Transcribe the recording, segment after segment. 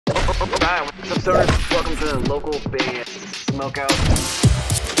Alright, what's up, stoners? Welcome to the local Bay Smokeout.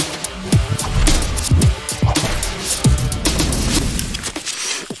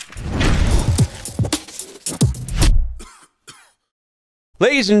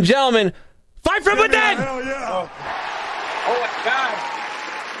 Ladies and gentlemen, fight from within! Hell yeah! Oh my God!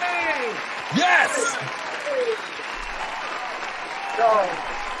 Hey! Yes! So,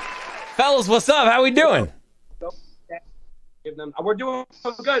 Fellas, what's up? How we doing? we're doing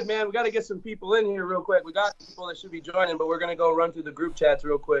good, man. We got to get some people in here real quick. We got people that should be joining, but we're gonna go run through the group chats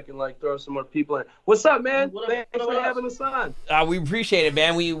real quick and like throw some more people in. What's up, man? Thanks for having us on. We appreciate it,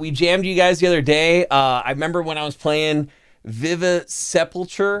 man. We jammed you guys the other day. I remember when I was playing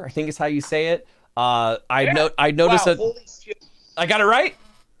Vivisepulture, I think is how you say it. I noticed that. Holy shit. I got it right?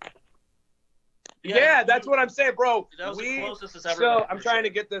 Yeah, that's what I'm saying, bro. That was the closest it's ever So been, I'm for trying sure. to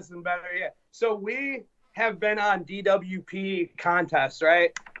get this in better. Yeah. So we have been on DWP contests,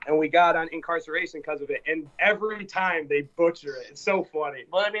 right? And we got on incarceration because of it. And every time they butcher it. It's so funny.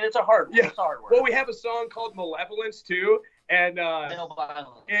 But I mean, it's a hard work. Well, we have a song called Malevolence too, and Male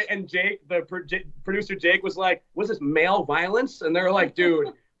violence. and Jake, the producer Jake, was like, "Was this male violence?" And they're like, "Dude,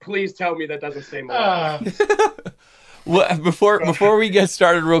 please tell me that doesn't say malevolence." Well, before we get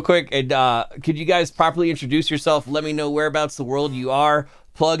started real quick, and could you guys properly introduce yourself? Let me know whereabouts the world you are.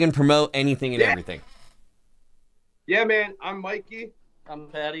 Plug and promote anything and everything. Yeah, man. I'm Mikey. I'm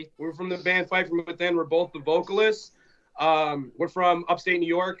Patty. We're from the band Fight From Within. We're both the vocalists. We're from upstate New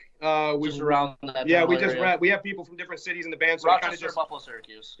York. Just around that. We have people from different cities in the band, so we kind Rochester, of just Buffalo,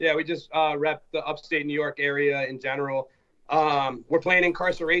 Syracuse. yeah, we just rep the upstate New York area in general. We're playing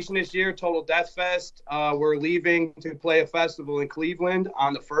Incarceration this year, Total Death Fest. We're leaving to play a festival in Cleveland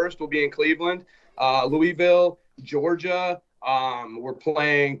on the 1st. We'll be in Cleveland, Louisville, Georgia. We're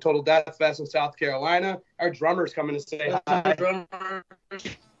playing Total Death Fest in South Carolina. Our drummer's coming to say hi.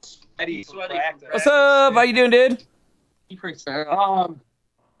 Eddie, What's up? How you doing, dude?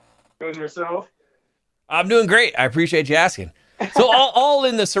 Goes yourself. I'm doing great. I appreciate you asking. So all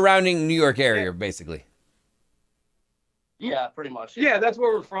in the surrounding New York area, basically. Yeah, pretty much. Yeah, that's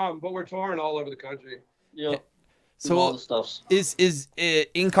where we're from, but we're touring all over the country. Yeah. So all the stuffs. is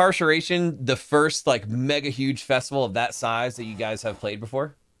Incarceration the first like mega huge festival of that size that you guys have played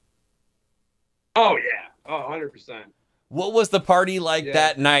before? Oh yeah, 100%. What was the party like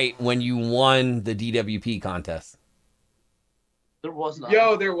that night when you won the DWP contest? There was not.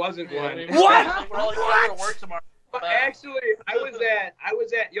 Yo, there wasn't one. What? We're all going to work tomorrow. Actually, I was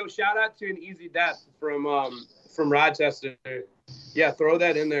at. Yo, shout out to an Easy Death from Rochester. Yeah, throw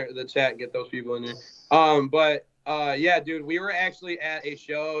that in there, the chat, and get those people in there. Yeah, dude, we were actually at a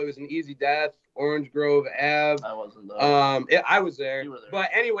show. It was an Easy Death, Orange Grove Ave. I wasn't there. I was there. You were there. But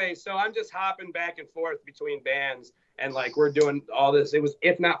anyway, so I'm just hopping back and forth between bands, and like we're doing all this. It was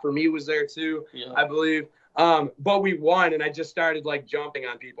If Not For Me was there too, Yeah. I believe. But we won, and I just started like jumping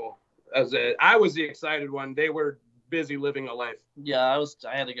on people. I was the excited one. They were busy living a life. Yeah,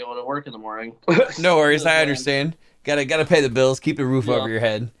 I had to go to work in the morning. No worries, I understand. Gotta pay the bills, keep the roof over your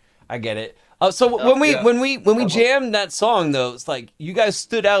head. I get it. So when we jammed that song though, it's like you guys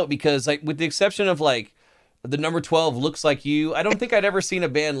stood out because like with the exception of like the number 12 Looks Like You, I don't think I'd ever seen a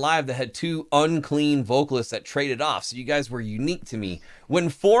band live that had two unclean vocalists that traded off. So you guys were unique to me. When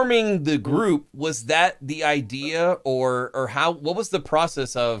forming the group, was that the idea or what was the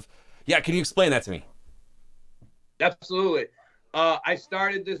process of? Yeah, can you explain that to me? Absolutely. I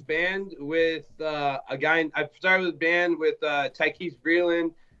started this band with a guy. I started with a band with Tykees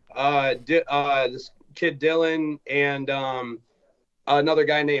Breland, this kid Dylan, and another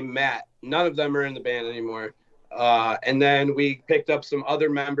guy named Matt. None of them are in the band anymore. And then we picked up some other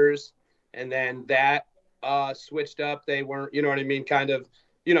members, and then that switched up. They weren't, you know what I mean, kind of,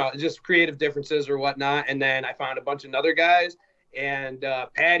 just creative differences or whatnot. And then I found a bunch of other guys. And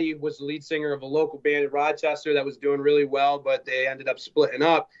Patty was the lead singer of a local band in Rochester that was doing really well, but they ended up splitting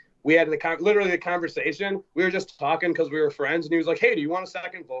up. We had literally the conversation. We were just talking because we were friends, and he was like, "Hey, do you want a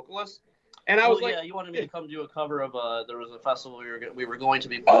second vocalist?" And I was like, "Yeah, you wanted me to come do a cover of there was a festival we were going to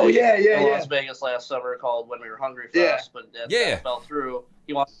be playing in Las Vegas last summer called When We Were Hungry Fest, but that fell through.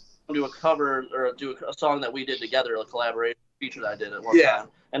 He wanted to do a cover or do a song that we did together, a collaboration feature that I did at one time.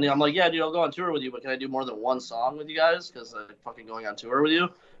 And I'm like, yeah, dude, I'll go on tour with you, but can I do more than one song with you guys? Because I'm fucking going on tour with you.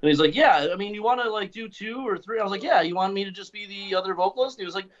 And he's like, yeah, I mean, you want to like do 2 or 3? I was like, yeah, you want me to just be the other vocalist? And he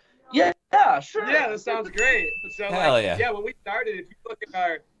was like, yeah, sure. Yeah, that sounds great. So Hell yeah. When we started, if you look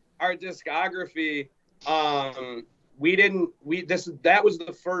at our discography, that was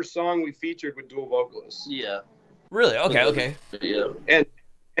the first song we featured with dual vocalists. Yeah. Really? Okay. Yeah. And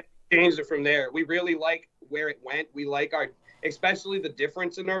changed it from there. We really like where it went. We like especially the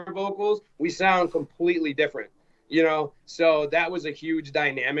difference in our vocals, we sound completely different, you know? So that was a huge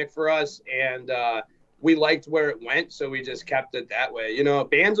dynamic for us. And we liked where it went, so we just kept it that way. You know,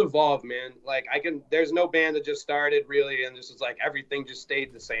 bands evolve, man. Like there's no band that just started really and this is like everything just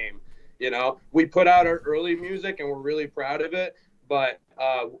stayed the same. You know, we put out our early music and we're really proud of it. But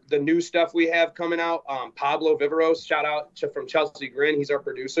the new stuff we have coming out, Pablo Viveros, shout out from Chelsea Grin, he's our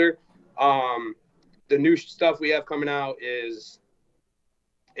producer. The new stuff we have coming out it's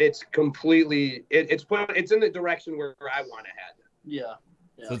completely it's in the direction where I want to head. Yeah.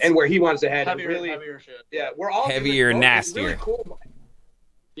 So and where he wants to head. Heavier shit. Yeah, we're all heavier, nastier. Really cool.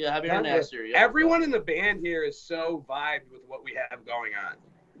 Yeah, heavier and nastier. Yeah. Everyone in the band here is so vibed with what we have going on.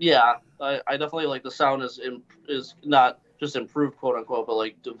 Yeah, I definitely like the sound is not just improved, quote unquote, but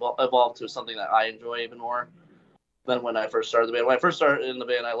like evolved to something that I enjoy even more than when I first started the band. When I first started in the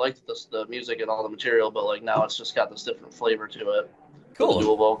band, I liked the music and all the material, but like now it's just got this different flavor to it. Cool. The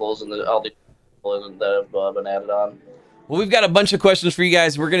dual vocals and all the that have been added on. Well, we've got a bunch of questions for you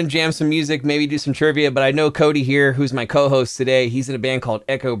guys. We're going to jam some music, maybe do some trivia, but I know Cody here, who's my co-host today. He's in a band called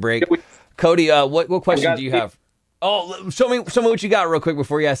Echo Break. Cody, what question do you have? Oh, show me what you got real quick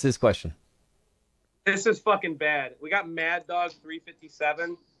before you ask this question. This is fucking bad. We got Mad Dog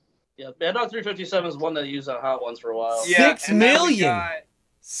 357. Yeah, Mad Dog 357 is one that I used on Hot Ones for a while. Yeah, 6 million.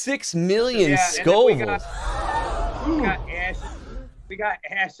 6 million Scovilles. We got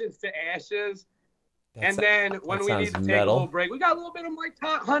Ashes to Ashes. And then when we need to take a little break, we got a little bit of like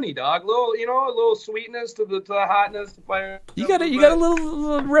honey, dog. A little sweetness to the hotness to fire. You got a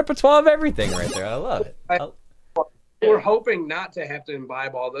little repertoire of everything right there. I love it. We're hoping not to have to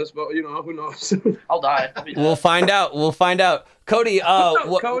imbibe all this, but you know, who knows? I'll die. We'll find out. Cody,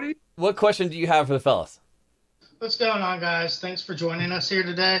 Cody, what question do you have for the fellas? What's going on, guys? Thanks for joining us here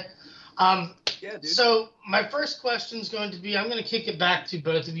today. yeah, dude. So my first question is going to be, I'm going to kick it back to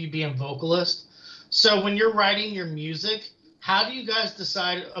both of you being vocalists. So when you're writing your music, how do you guys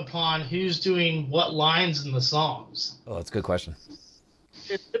decide upon who's doing what lines in the songs? Oh, that's a good question.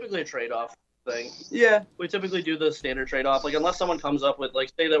 It's typically a trade-off thing. Yeah. We typically do the standard trade-off. Like, unless someone comes up with,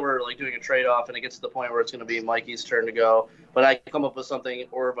 like, say that we're, like, doing a trade-off and it gets to the point where it's going to be Mikey's turn to go, but I come up with something,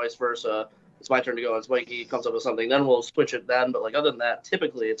 or vice versa, it's my turn to go and it's Mikey comes up with something, then we'll switch it then. But, like, other than that,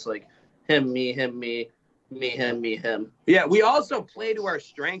 typically it's, like, him, me, him, me. Me, him. Yeah, we also play to our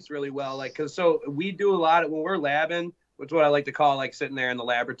strengths really well. Like, cause so we do a lot of when we're labbing, which is what I like to call like sitting there in the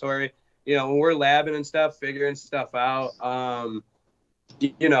laboratory. You know, when we're labbing and stuff, figuring stuff out.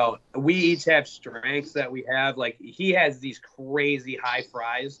 You know, we each have strengths that we have. Like he has these crazy high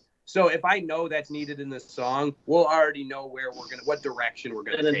fries. So if I know that's needed in this song, we'll already know what direction we're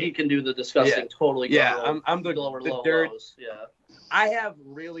gonna take. And then he can do the disgusting, totally. Yeah, I'm the lower the dirt. Lows. Yeah. I have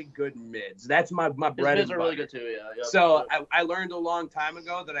really good mids. That's my bread and butter. Mids are really good too, yeah. Yep. So I learned a long time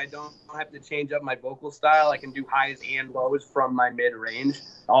ago that I don't have to change up my vocal style. I can do highs and lows from my mid range,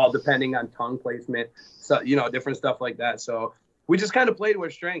 all depending on tongue placement. So different stuff like that. So we just kind of play to our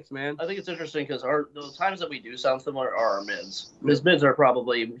strengths, man. I think it's interesting because the times that we do sound similar are our mids. His mids are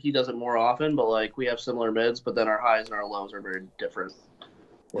probably, he does it more often, but like we have similar mids, but then our highs and our lows are very different.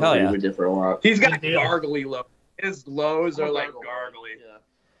 Hell yeah. We differ a lot. He's got gargly lows. His lows are like gargly. Yeah.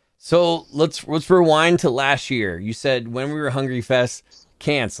 So let's rewind to last year. You said When We Were Hungry Fest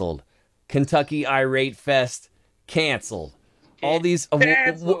canceled, Kentucky Irate Fest canceled. All these.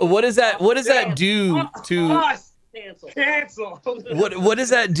 What does that do to? Cancel. What does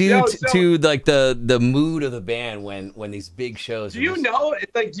that do to like the mood of the band when these big shows? Do you know?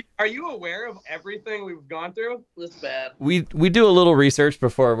 Like, are you aware of everything we've gone through? It's bad. We do a little research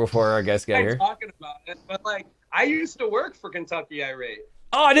before our guests get here. Talking about it, but like I used to work for Kentucky Irate.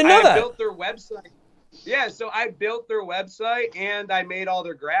 Oh, I didn't know that. I built their website. Yeah, so I built their website and I made all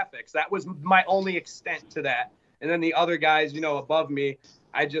their graphics. That was my only extent to that. And then the other guys, above me,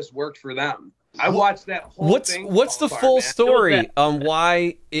 I just worked for them. I watched that whole thing. What's the full story on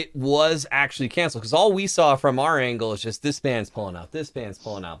why it was actually canceled? Because all we saw from our angle is just this band's pulling out, blah,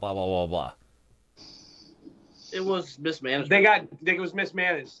 blah, blah, blah. It was mismanaged. It was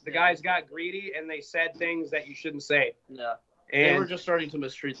mismanaged. The guys got greedy and they said things that you shouldn't say. Yeah. And they were just starting to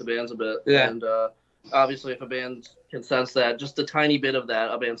mistreat the bands a bit. Yeah. And obviously, if a band can sense that, just a tiny bit of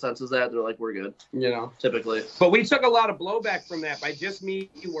that, a band senses that, they're like, we're good. Typically. But we took a lot of blowback from that. By just me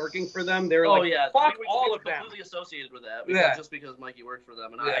working for them, they were fuck all of them. Completely associated with that. Just because Mikey worked for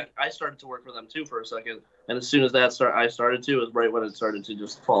them. And I started to work for them, too, for a second. And as soon as I started to, it was right when it started to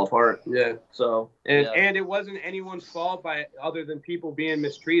just fall apart. Yeah. So. And it wasn't anyone's fault other than people being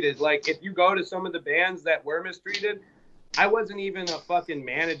mistreated. Like, if you go to some of the bands that were mistreated, I wasn't even a fucking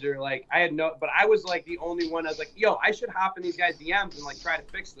manager. Like, I had no, but I was like the only one. I was like, yo, I should hop in these guys' DMs and like try to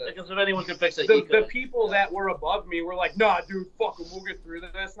fix this. Because if anyone could fix it, the people that were above me were like, nah, dude, fuck them, we'll get through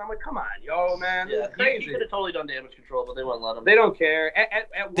this. And I'm like, come on, yo, man, this is crazy. He could have totally done damage control, but they wouldn't let him. They don't care.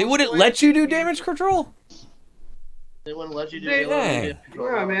 They wouldn't let you do damage control? They wouldn't let you do damage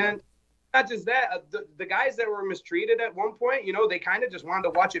control. Yeah, man. Not just that, the guys that were mistreated at one point, you know, they kind of just wanted to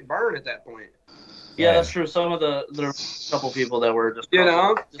watch it burn at that point. Yeah, that's true. Some of there were a couple people that were just, you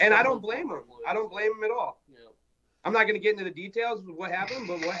know, and I don't blame them. I don't blame them at all. Yeah. I'm not going to get into the details of what happened,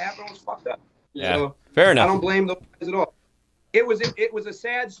 but what happened was fucked up. Yeah, so, fair enough. I don't blame those guys at all. It was a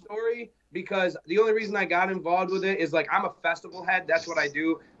sad story because the only reason I got involved with it is like I'm a festival head. That's what I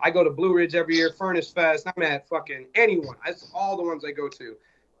do. I go to Blue Ridge every year, Furnace Fest. I'm at fucking anyone. That's all the ones I go to.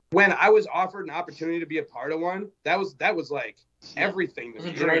 When I was offered an opportunity to be a part of one, that was like everything.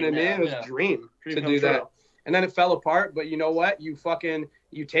 You know what I mean? It was a dream to do that. And then it fell apart. But you know what? You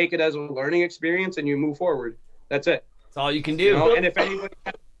take it as a learning experience and you move forward. That's it. That's all you can do. You know? And if anybody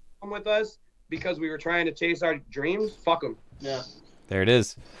has come with us because we were trying to chase our dreams, fuck them. Yeah. There it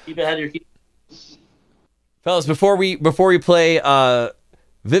is. Keep it out of your keep. Fellas, before we play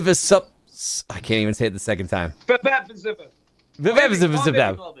Vivisepulture, I can't even say it the second time. That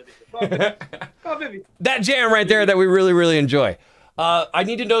jam right there that we really, really enjoy. I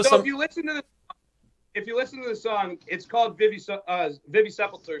need to know so if you listen to the song, it's called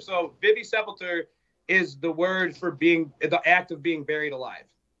Vivisepulture. So Vivisepulture is the word for being the act of being buried alive.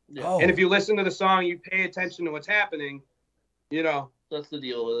 Yeah. Oh. And if you listen to the song, you pay attention to what's happening, you know. That's the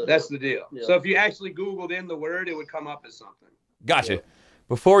deal with it. That's the deal. Yeah. So if you actually Googled in the word, it would come up as something. Gotcha. Yeah.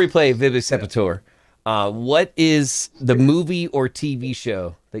 Before we play Vivisepulture, what is the movie or TV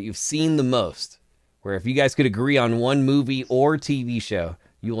show that you've seen the most? Where if you guys could agree on one movie or TV show,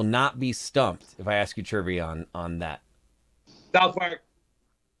 you will not be stumped if I ask you trivia on that. South Park.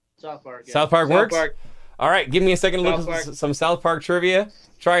 South Park. Yeah. South Park works? All right, give me a second to look at some South Park trivia.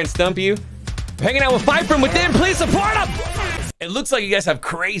 Try and stump you. Hanging out with Five from Within. Please support them. It looks like you guys have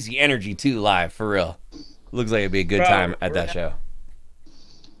crazy energy too live, for real. Looks like it'd be a good time at that show.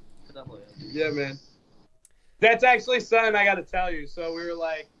 Yeah, man. That's actually something I got to tell you. So we were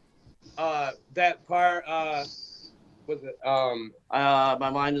like, that part, was it? My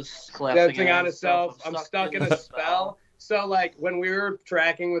mind is collapsing. Dancing on itself. I'm stuck in a spell. So like when we were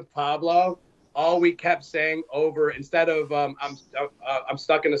tracking with Pablo, all we kept saying over instead of I'm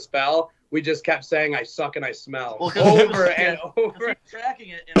stuck in a spell, we just kept saying I suck and I smell over and over. Tracking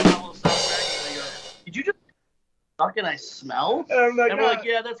it and Pablo stopped tracking it and goes, did you just suck and I smell? And we're like,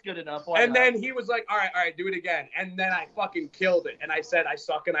 yeah, that's good enough. Why and not? then he was like, all right, do it again. And then I fucking killed it. And I said, I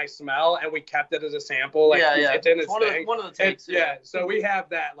suck and I smell. And we kept it as a sample. Like, yeah. It's in his one thing. Of the takes. Yeah. So we have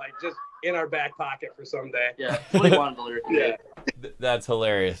that like just in our back pocket for someday. Yeah. What he wanted to lyric. Yeah. That's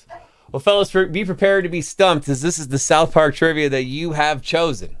hilarious. Well, fellas, be prepared to be stumped, as this is the South Park trivia that you have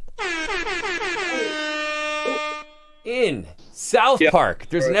chosen. In South Park,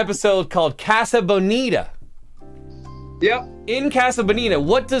 there's an episode called Casa Bonita. Yep. In Casa Bonita,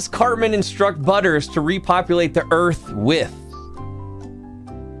 what does Cartman instruct Butters to repopulate the Earth with?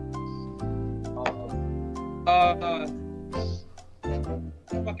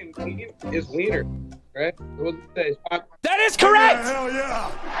 Fucking his wiener, right? That is correct! Hell yeah!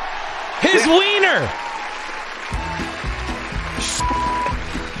 His wiener!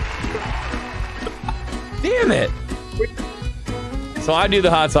 Damn it! So I do the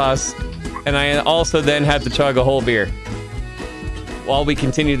hot sauce, and I also then have to chug a whole beer while we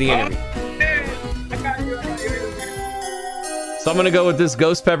continue the interview. So I'm gonna go with this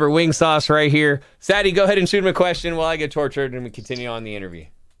ghost pepper wing sauce right here. Sadie, go ahead and shoot him a question while I get tortured and we continue on the interview.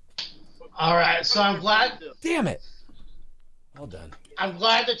 All right, so I'm glad. Damn it! Well done. I'm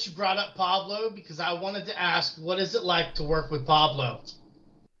glad that you brought up Pablo because I wanted to ask, what is it like to work with Pablo?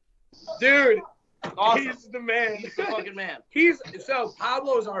 Dude, awesome. He's the man. He's the fucking man. So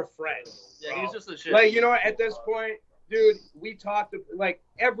Pablo's our friend. Yeah, he's just a shit. Like, you know, at this point, dude, we talked, like,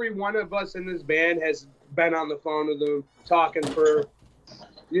 every one of us in this band has been on the phone with him, talking for,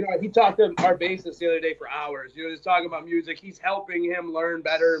 you know, he talked to our bassist the other day for hours. You know, just talking about music. He's helping him learn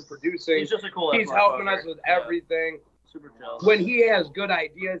better and producing. He's just a cool. He's helping us with everything. Super jealous. When he has good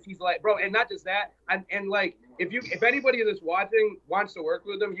ideas, he's like, bro, and not just that, and like, if anybody that's watching wants to work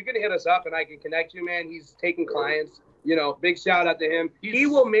with him, you can hit us up and I can connect you, man. He's taking clients. You know, big shout out to him. He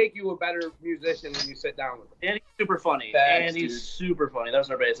will make you a better musician when you sit down with him. And he's super funny. Super funny. That's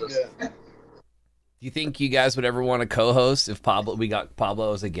our basis. Yeah. Do you think you guys would ever want to co-host if we got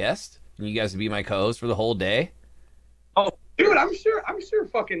Pablo as a guest? And you guys would be my co-host for the whole day? Oh, Dude, I'm sure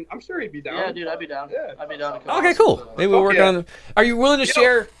he'd be down. Yeah, dude, I'd be down. Yeah. I'd be down. Okay, cool. Maybe we'll work on. Are you willing to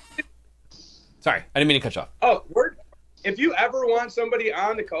share? Sorry, I didn't mean to cut you off. Oh, if you ever want somebody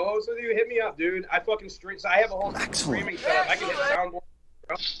on the co-host with you, hit me up, dude. I fucking stream. So I have a whole streaming setup. I can hit soundboard.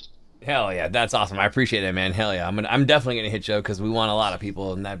 Hell yeah, that's awesome. I appreciate it, man. Hell yeah, I'm definitely gonna hit you because we want a lot of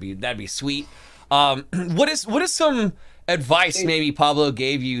people, and that'd be sweet. What is some advice maybe Pablo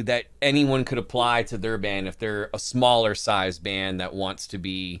gave you that anyone could apply to their band if they're a smaller size band that wants to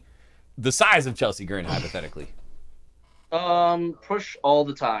be the size of Chelsea Grin, hypothetically? Push all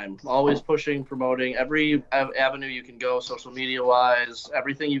the time. Always pushing, promoting every avenue you can go, social media wise,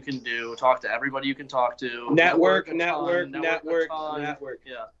 everything you can do. Talk to everybody you can talk to. Network.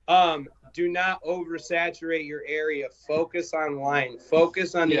 Yeah. Do not oversaturate your area. Focus online.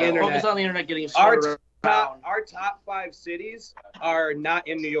 Focus on the internet. Focus on the internet. Getting started. Our top 5 cities are not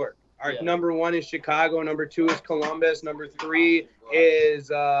in New York. Our number 1 is Chicago. Number 2 is Columbus. Number 3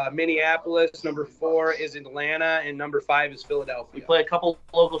 is Minneapolis. Number 4 is Atlanta. And number 5 is Philadelphia. We play a couple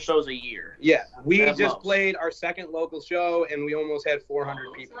local shows a year. Yeah. We just played our second local show, and we almost had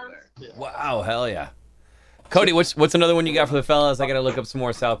 400 people there. Yeah. Wow, hell yeah. Cody, what's another one you got for the fellas? I got to look up some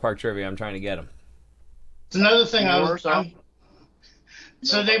more South Park trivia. I'm trying to get them. It's another thing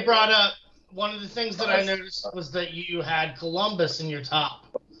so they brought up, one of the things that I noticed was that you had Columbus in your top.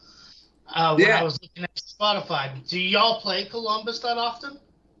 When I was looking at Spotify. Do y'all play Columbus that often?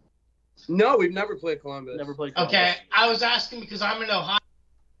 No, we've never played Columbus. Never played Columbus. Okay, I was asking because I'm in Ohio.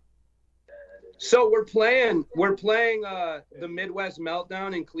 So we're playing the Midwest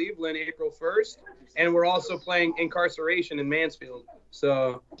Meltdown in Cleveland April 1st, and we're also playing Incarceration in Mansfield.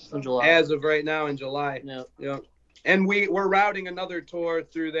 So in July. As of right now in July. Yeah. And we're routing another tour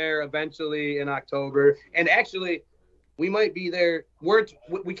through there eventually in October. And actually, we might be there.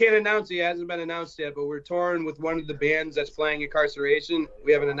 We can't announce it. It hasn't been announced yet, but we're touring with one of the bands that's playing Incarceration.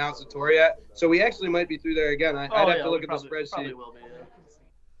 We haven't announced the tour yet. So we actually might be through there again. I'd have to look at the spreadsheet. Probably will be,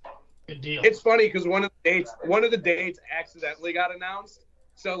 Good deal. It's funny because one of the dates accidentally got announced.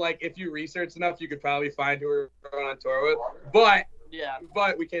 So like if you research enough, you could probably find who we're going on tour with. But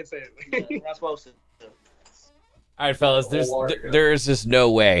we can't say it. We're not supposed to. All right, fellas, there's just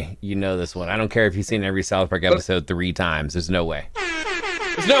no way you know this one. I don't care if you've seen every South Park episode 3 times. There's no way.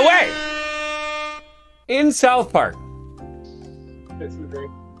 There's no way! In South Park,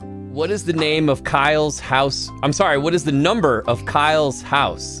 what is the name of Kyle's house? I'm sorry, what is the number of Kyle's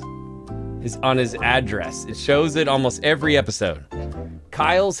house? On his address. It shows it almost every episode.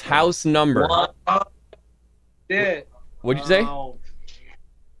 Kyle's house number. What? What'd you say?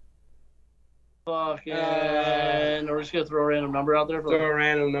 Fucking. We're just gonna throw a random number out there.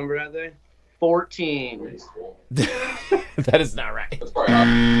 14. That is not right.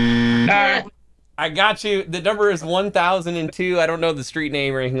 I got you. The number is 1002. I don't know the street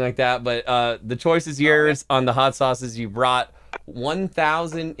name or anything like that, but the choice is yours on the hot sauces you brought.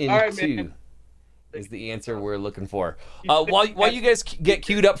 1002 is the answer we're looking for. While you guys get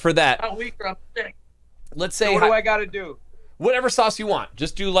queued up for that, let's say what do I gotta do? Whatever sauce you want.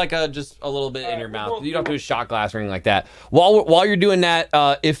 Just do like just a little bit in your mouth. You don't have to do a shot glass or anything like that. While you're doing that,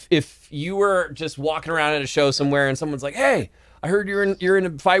 if you were just walking around at a show somewhere and someone's like, "Hey, I heard you're in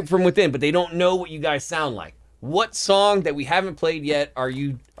a fight from within," but they don't know what you guys sound like. What song that we haven't played yet are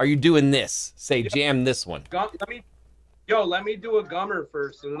you doing this? Say jam this one. Let me do a gummer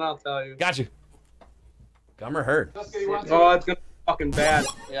first, and then I'll tell you. Got you. Gummer heard. Oh, it's gonna be fucking bad.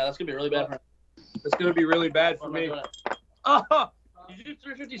 Yeah, that's gonna be really bad for him. It's gonna be really bad for me. Oh, did you do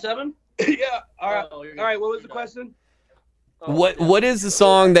 357? Yeah. All right. All right. What was the question? What is the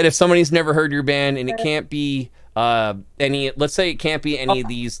song that if somebody's never heard your band and it can't be let's say it can't be any of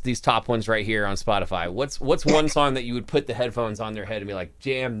these top ones right here on Spotify. What's one song that you would put the headphones on their head and be like,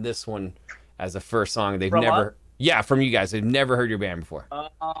 jam this one as a first song they've never from you guys. They've never heard your band before.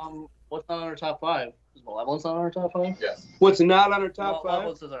 What's not on our top 5? Is Malevolence on our top 5? Yeah. What's not on our top 5?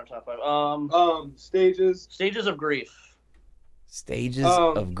 Malevolence is on our top 5. Stages of Grief. Stages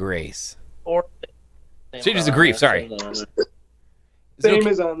of Grace. Or Stages of Grief, sorry. Same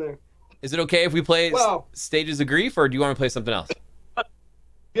is on there. Is it okay if we play Stages of Grief, or do you want to play something else?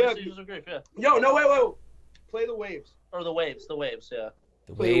 Yeah. Stages of Grief, yeah. Yo, no, wait. Play the Waves. Or the Waves, yeah.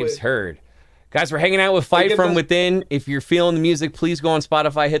 The Waves heard. Guys, we're hanging out with Fight From Within. If you're feeling the music, please go on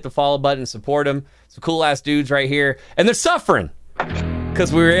Spotify, hit the follow button, support them. Some cool-ass dudes right here. And they're suffering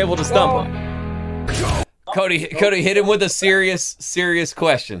because we were able to stump them. Cody, hit him with a serious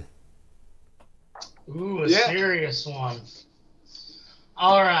question. Ooh, a serious one.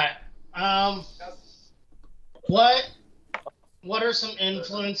 All right. What What are some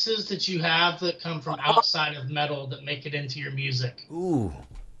influences that you have that come from outside of metal that make it into your music? Ooh.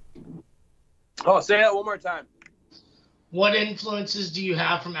 Oh, say that one more time. What influences do you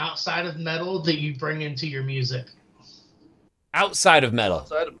have from outside of metal that you bring into your music? Outside of metal.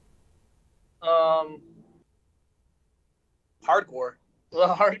 Outside of, hardcore.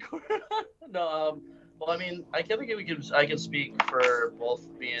 well, hardcore. No, well, I mean, I think I can speak for both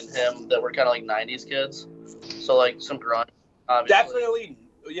me and him that we're kind of like '90s kids. So like some grunge, obviously. Definitely,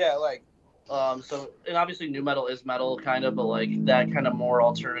 yeah, like. So and obviously new metal is metal kind of, but like that kind of more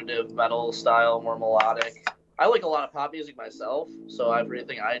alternative metal style, more melodic. I like a lot of pop music myself, so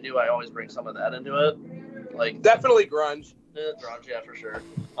everything I do, I always bring some of that into it. Like Definitely grunge. Grunge, yeah, for sure.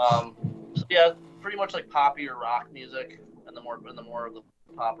 So yeah, pretty much like poppy or rock music, and the more of the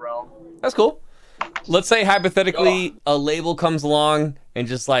pop realm. That's cool. Let's say hypothetically a label comes along and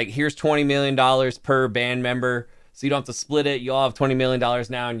just like, here's $20 million per band member, so you don't have to split it. You all have $20 million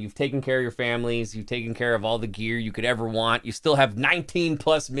now, and you've taken care of your families. You've taken care of all the gear you could ever want. You still have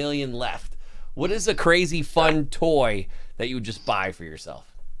 19+ million left. What is a crazy fun toy that you would just buy for yourself?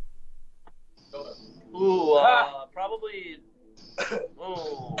 Ooh, probably.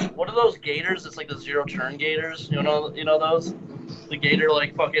 Oh, what are those gators? It's like the zero turn gators. You know those? The gator,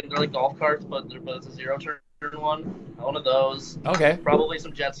 like fucking, they're like golf carts, but it's a zero turn one. One of those. Okay. Probably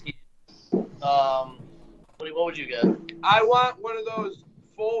some jet skis. What would you get? I want one of those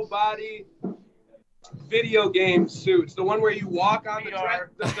full body video game suits. The one where you walk on the track.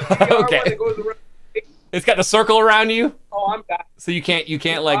 The VR Okay. one that goes around. It's got the circle around you, Oh, I'm back. so you can't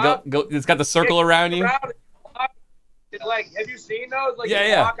like go. It's got the circle around you. It's like, have you seen those? Like, Yeah, you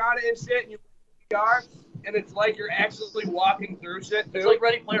yeah. walk on it and shit, and you VR, and it's like you're actually walking through shit too. It's like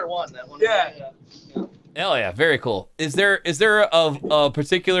Ready Player One. That one. Yeah. Hell yeah, very cool. Is there a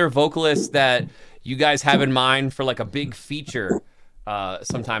particular vocalist that you guys have in mind for like a big feature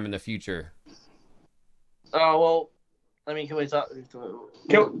sometime in the future? Oh well, I mean, can we talk?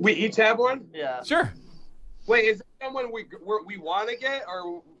 Can we each have one? Yeah. Sure. Wait, is there someone we want to get,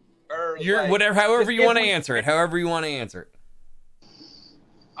 or You're like, whatever, however you want to we- answer it. However you want to answer it.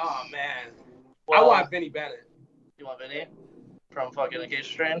 Oh man, Well, I want Vinny Bennett. You want Vinny from fucking Acacia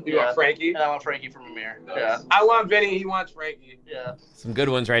Strain? You want Frankie? And I want Frankie from Amir. Yeah. I want Vinny. He wants Frankie. Yeah. Some good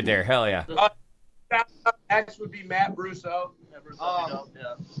ones right there. Hell yeah. Next would be Matt Brusso.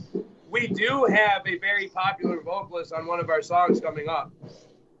 Yeah. We do have a very popular vocalist on one of our songs coming up.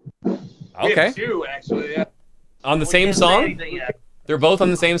 We Okay. have two, actually. Yeah. On the We same can't say song? anything yet. They're both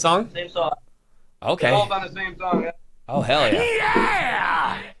on the same song? Same song. Okay. They're both on the same song. Yeah. Oh hell yeah.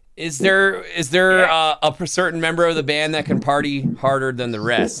 Yeah. Is there a certain member of the band that can party harder than the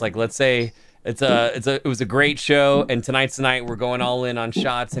rest? Like, let's say it was a great show, and tonight's the night we're going all in on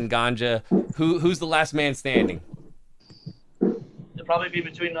shots and ganja. Who's the last man standing? It'll probably be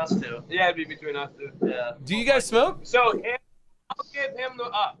between us two. Yeah, it'd be between us two. Yeah. Do you guys smoke? So I'll give him the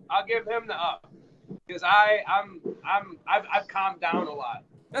up. I'll give him the up because I've calmed down a lot.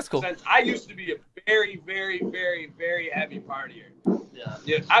 That's cool. Since I used to be a very, very, very, very heavy partier. Yeah.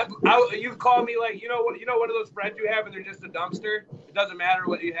 Yeah. You call me like one of those friends you have and they're just a dumpster. It doesn't matter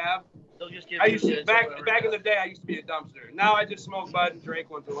what you have. They'll just give I you used to shit back or in the day. I used to be a dumpster. Now I just smoke bud and drink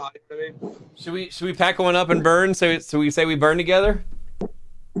once in a while. You know what I mean? Should we pack one up and burn? So we say we burn together?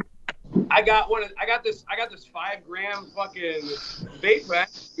 I got this 5 gram fucking vape pack.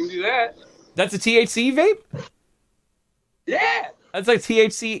 You can do that. That's a THC vape? Yeah. That's like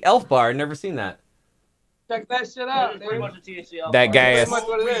THC Elf Bar. I've never seen that. Check that shit Yeah, out. it's pretty much a THC. That guy That's is.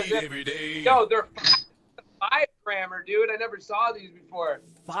 pretty much what it is. Yo, they're 5 grammer, dude. I never saw these before.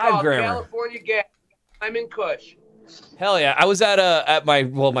 It's 5 called grammer. California Gas. I'm in Kush. Hell yeah! I was at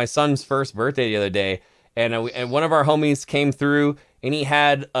my son's first birthday the other day, and one of our homies came through, and he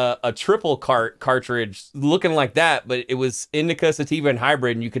had a triple cartridge looking like that, but it was indica, sativa, and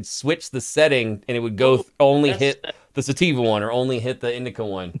hybrid, and you could switch the setting, and it would go only hit the sativa one or only hit the indica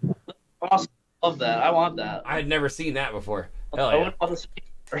one. Awesome. Love that. I want that. I had never seen that before. Hell I yeah! wouldn't want to see.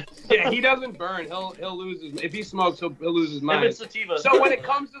 Yeah, he doesn't burn. He'll lose his. If he smokes, he'll lose his mind. If it's sativa. So when it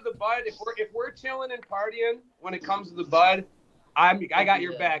comes to the bud, if we're chilling and partying, when it comes to the bud, I got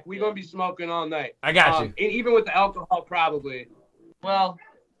your back. We're gonna be smoking all night. I got you. And even with the alcohol, probably. Well,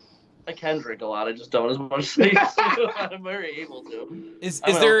 I can drink a lot. I just don't as much as I used to. I'm very able to. Is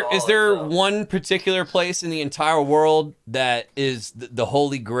I'm an there alcoholic, so. one particular place in the entire world that is the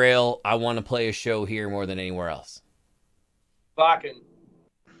holy grail? I want to play a show here more than anywhere else. Vakken.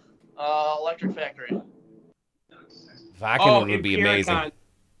 Electric Factory. Vakken would be amazing.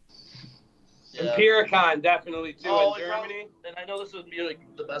 Yeah. Empiricon, definitely too, Oh, in Germany. And I know this would be like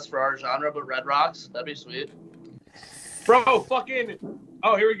the best for our genre, but Red Rocks, that'd be sweet. Bro, fucking.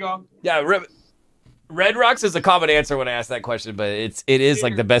 Oh, here we go. Yeah, Red Rocks is a common answer when I ask that question, but it is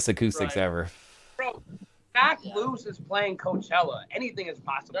like the best acoustics ever. Bro, Doc Luce is playing Coachella. Anything is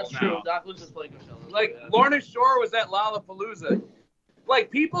possible. That's true. Doc Luce is playing Coachella. Like Lorna Shore was at Lollapalooza.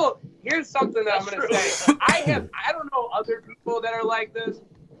 Like people, here's something that I'm gonna say. I don't know other people that are like this,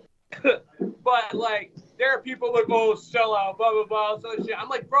 but like there are people that go sell out, blah blah blah, so shit. I'm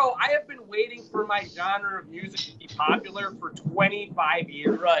like, bro, I have been waiting for my genre of music to be popular for 25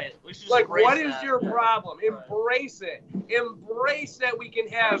 years. Right. Like, what is your problem? Embrace it. Embrace that we can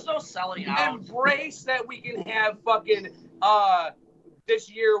have. There's no selling out. Embrace that we can have fucking. This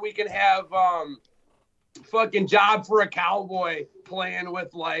year we can have fucking Job for a Cowboy playing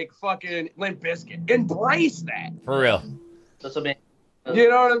with like fucking Limp Bizkit. Embrace that. For real. That's amazing. You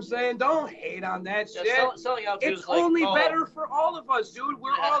know what I'm saying? Don't hate on that shit. Selling out it's only better for all of us, dude.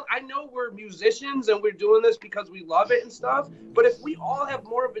 I know we're musicians and we're doing this because we love it and stuff. But if we all have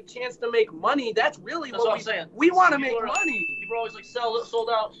more of a chance to make money, that's really what I'm saying. We want to make money. People are always like, sold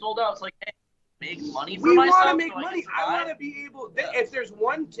out. It's like, hey, make money for we myself. We want to make money. I want to be able. If there's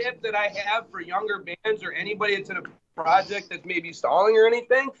one tip that I have for younger bands or anybody that's in a project that's maybe stalling or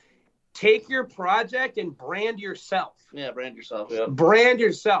anything, take your project and brand yourself. Yeah, brand yourself. Yeah. Brand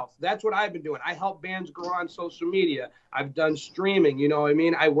yourself. That's what I've been doing. I help bands grow on social media. I've done streaming. You know what I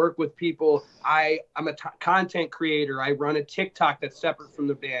mean? I work with people. I'm a content creator. I run a TikTok that's separate from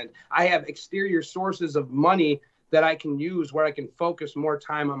the band. I have exterior sources of money that I can use where I can focus more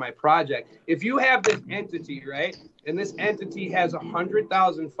time on my project. If you have this entity, right, and this entity has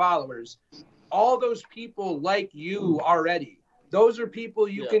 100,000 followers, all those people like you already. Those are people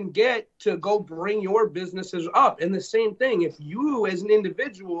you can get to go bring your businesses up. And the same thing, if you as an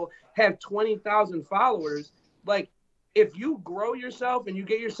individual have 20,000 followers, like if you grow yourself and you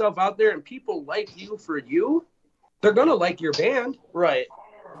get yourself out there and people like you for you, they're going to like your band. Right.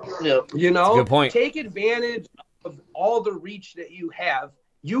 Yep. You know, good point. Take advantage of all the reach that you have,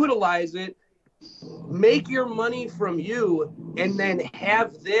 utilize it, make your money from you, and then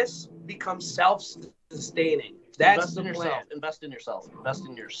have this become self-sustaining. That's the plan. Invest in yourself. Invest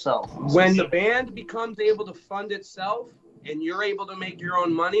in yourself. When the band becomes able to fund itself and you're able to make your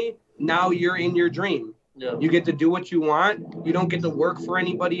own money, now you're in your dream. Yeah. You get to do what you want. You don't get to work for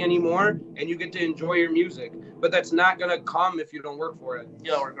anybody anymore, and you get to enjoy your music. But that's not gonna come if you don't work for it.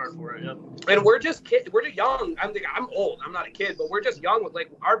 Yeah, work hard for it. Yeah. And we're just kids. We're just young. I'm old. I'm not a kid, but we're just young with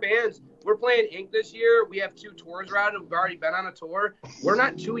like our bands. We're playing Ink this year. We have 2 tours around. We've already been on a tour. We're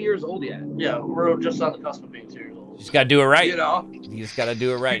not 2 years old yet. Yeah, we're just on the cusp of being 2 years old. You just gotta do it right. You know, you just gotta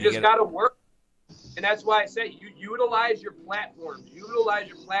do it right. You just gotta work. And that's why I say you utilize your platforms. Utilize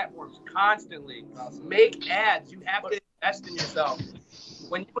your platforms constantly. Make ads. You have to invest in yourself.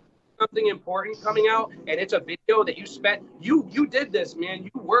 When you have something important coming out and it's a video that you spent, you did this, man.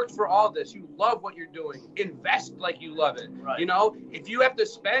 You worked for all this. You love what you're doing. Invest like you love it. Right. You know, if you have to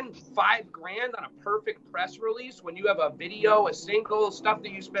spend $5,000 on a perfect press release when you have a video, a single, stuff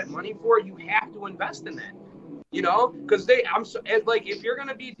that you spent money for, you have to invest in that. You know, because if you're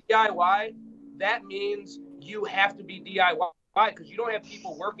gonna be DIY, that means you have to be DIY because you don't have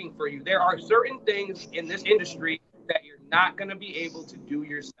people working for you. There are certain things in this industry that you're not going to be able to do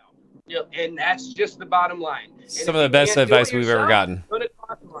yourself. Yep. And that's just the bottom line. Some of the best advice we've ever gotten.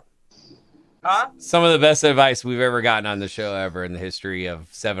 Huh? Some of the best advice we've ever gotten on the show ever in the history of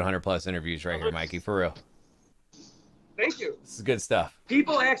 700 plus interviews right here, Mikey, for real. Thank you. This is good stuff.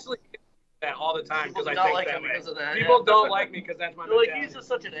 People actually that all the time because I think like that way. Because of that. People don't like me because that's my mentality. Like, he's just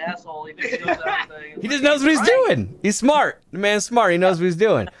such an asshole. He just knows everything. He just knows what he's doing. He's smart. The man's smart. He knows what he's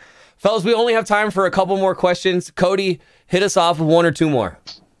doing. Fellas, we only have time for a couple more questions. Cody, hit us off with 1 or 2 more.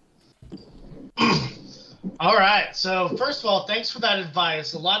 All right. So first of all, thanks for that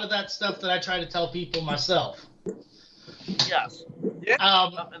advice. A lot of that stuff that I try to tell people myself. Yes. Yeah.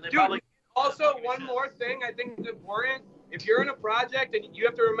 Dude, also, one more thing I think is important. If you're in a project, and you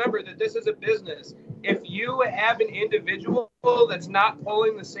have to remember that this is a business, if you have an individual that's not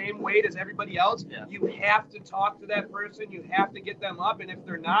pulling the same weight as everybody else, you have to talk to that person. You have to get them up. And if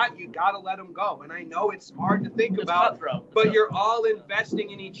they're not, you got to let them go. And I know it's hard to think about, but you're all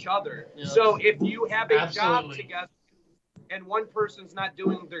investing in each other. Yeah. So if you have a job together and one person's not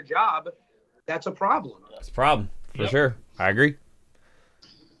doing their job, that's a problem. That's a problem, for sure. I agree.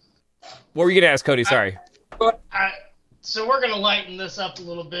 What were you going to ask, Cody? Sorry. So we're going to lighten this up a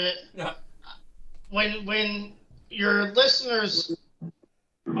little bit. Yeah. When your listeners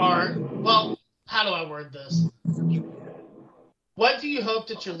are, well, how do I word this? What do you hope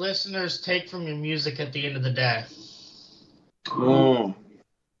that your listeners take from your music at the end of the day?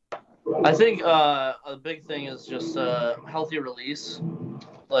 I think a big thing is just healthy release,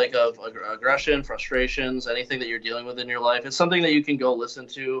 like of aggression, frustrations, anything that you're dealing with in your life. It's something that you can go listen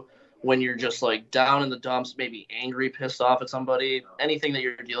to when you're just like down in the dumps, maybe angry, pissed off at somebody, anything that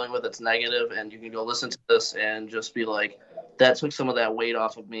you're dealing with that's negative, and you can go listen to this and just be like, that took some of that weight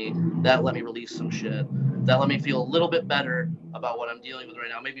off of me. That let me release some shit. That let me feel a little bit better about what I'm dealing with right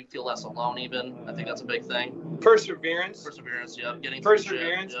now. Maybe feel less alone even. I think that's a big thing. Perseverance. Perseverance, yeah. Getting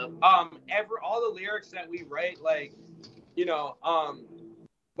Perseverance. Shit, yep. All the lyrics that we write, like, you know,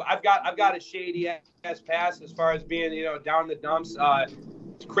 I've got a shady ass past as far as being, you know, down in the dumps,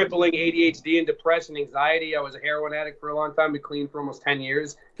 crippling ADHD and depression, anxiety. I was a heroin addict for a long time, been clean for almost 10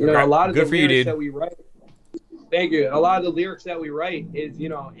 years. You know, a lot of the lyrics that we write. Thank you. A lot of the lyrics that we write is, you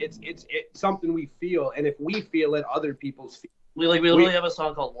know, it's something we feel, and if we feel it, other people's feel. We literally have a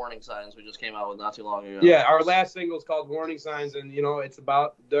song called Warning Signs we just came out with not too long ago. Yeah, our last single is called Warning Signs, and you know, it's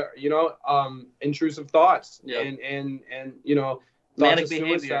about the, you know, intrusive thoughts and you know, manic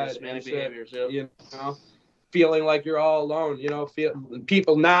behaviors, yep. You know, feeling like you're all alone, you know,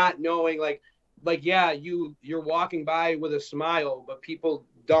 people not knowing, like yeah, you're walking by with a smile, but people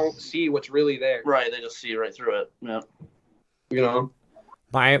don't see what's really there. Right, they just see right through it. Yeah. You know.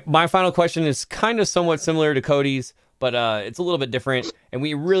 My final question is kind of somewhat similar to Cody's, but it's a little bit different, and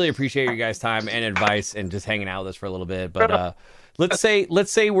we really appreciate your guys' time and advice and just hanging out with us for a little bit. But let's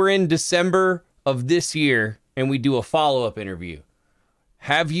say we're in December of this year and we do a follow-up interview.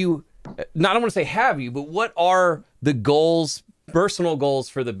 Have you, I don't want to say have you, but what are the goals, personal goals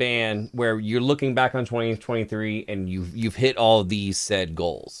for the band where you're looking back on 2023 and you've hit all these said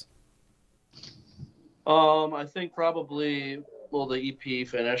goals? I think probably, well, the EP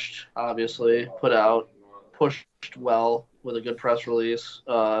finished, obviously, put out, pushed well with a good press release,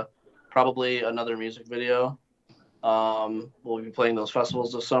 probably another music video. We'll be playing those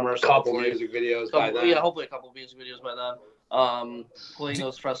festivals this summer. So couple music videos by then. Yeah, hopefully a couple of music videos by then. Playing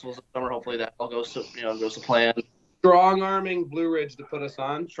those festivals this summer, hopefully that all goes to plan. Strong-arming Blue Ridge to put us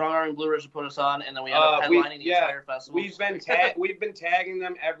on. Strong-arming Blue Ridge to put us on, and then we end up headlining the entire festival. We've been tagging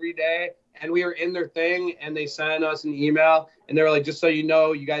them every day, and we were in their thing, and they sent us an email, and they were like, just so you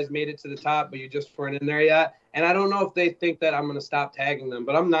know, you guys made it to the top, but you just weren't in there yet. And I don't know if they think that I'm going to stop tagging them,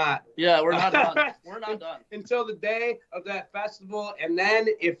 but I'm not. Yeah, we're not done. We're not done. Until the day of that festival, and then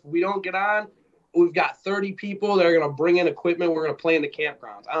if we don't get on, we've got 30 people that are going to bring in equipment. We're going to play in the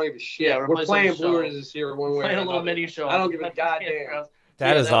campgrounds. I don't give a shit. Yeah, we're playing Blue Ridge this year one way or another. Playing a little mini show. I don't give a goddamn.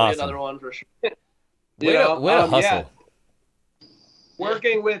 That is awesome. Another one for sure. Way to hustle. Yeah.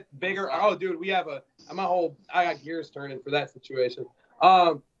 Working with bigger. Oh, dude, we have I got gears turning for that situation.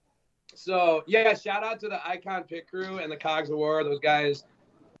 So yeah, shout out to the Icon Pit Crew and the Cogs of War. Those guys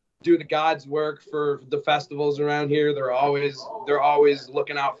do the God's work for the festivals around here. They're always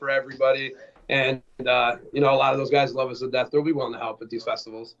looking out for everybody. And, you know, a lot of those guys love us to death. They'll be willing to help at these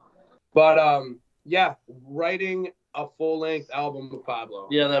festivals. But, yeah, writing a full-length album with Pablo.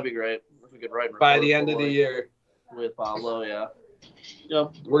 Yeah, that'd be great. If we could write by the end of the year. With Pablo, yeah.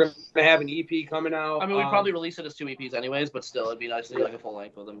 Yep. We're going to have an EP coming out. I mean, we'd probably release it as 2 EPs anyways, but still, it'd be nice to do like a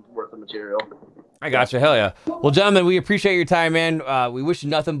full-length with them worth of material. I gotcha. Hell yeah. Well, gentlemen, we appreciate your time, man. We wish you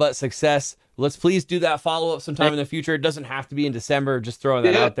nothing but success. Let's please do that follow-up sometime in the future. It doesn't have to be in December. Just throwing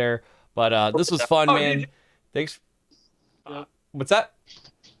that out there. But this was fun, man. Thanks. What's that?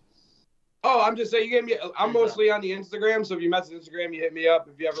 Oh, I'm just saying, you gave me. I'm mostly on the Instagram, so if you message Instagram, you hit me up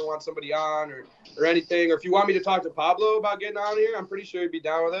if you ever want somebody on or anything, or if you want me to talk to Pablo about getting on here, I'm pretty sure he'd be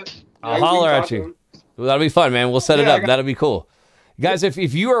down with it. I'll holler at you. Well, that'll be fun, man. We'll set it up. That'll be cool. Guys, if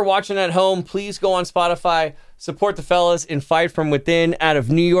you are watching at home, please go on Spotify, support the fellas in Fight From Within out of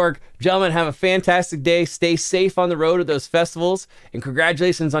New York. Gentlemen, have a fantastic day. Stay safe on the road to those festivals, and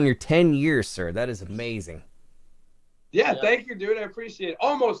congratulations on your 10 years, sir. That is amazing. Yeah, thank you, dude. I appreciate it.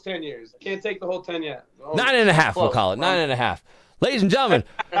 Almost 10 years. Can't take the whole 10 yet. 9.5, we'll call it. 9.5. Ladies and gentlemen,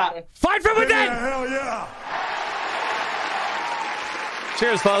 Fight From Within! Yeah, hell yeah!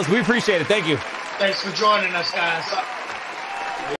 Cheers, fellas. We appreciate it. Thank you. Thanks for joining us, guys.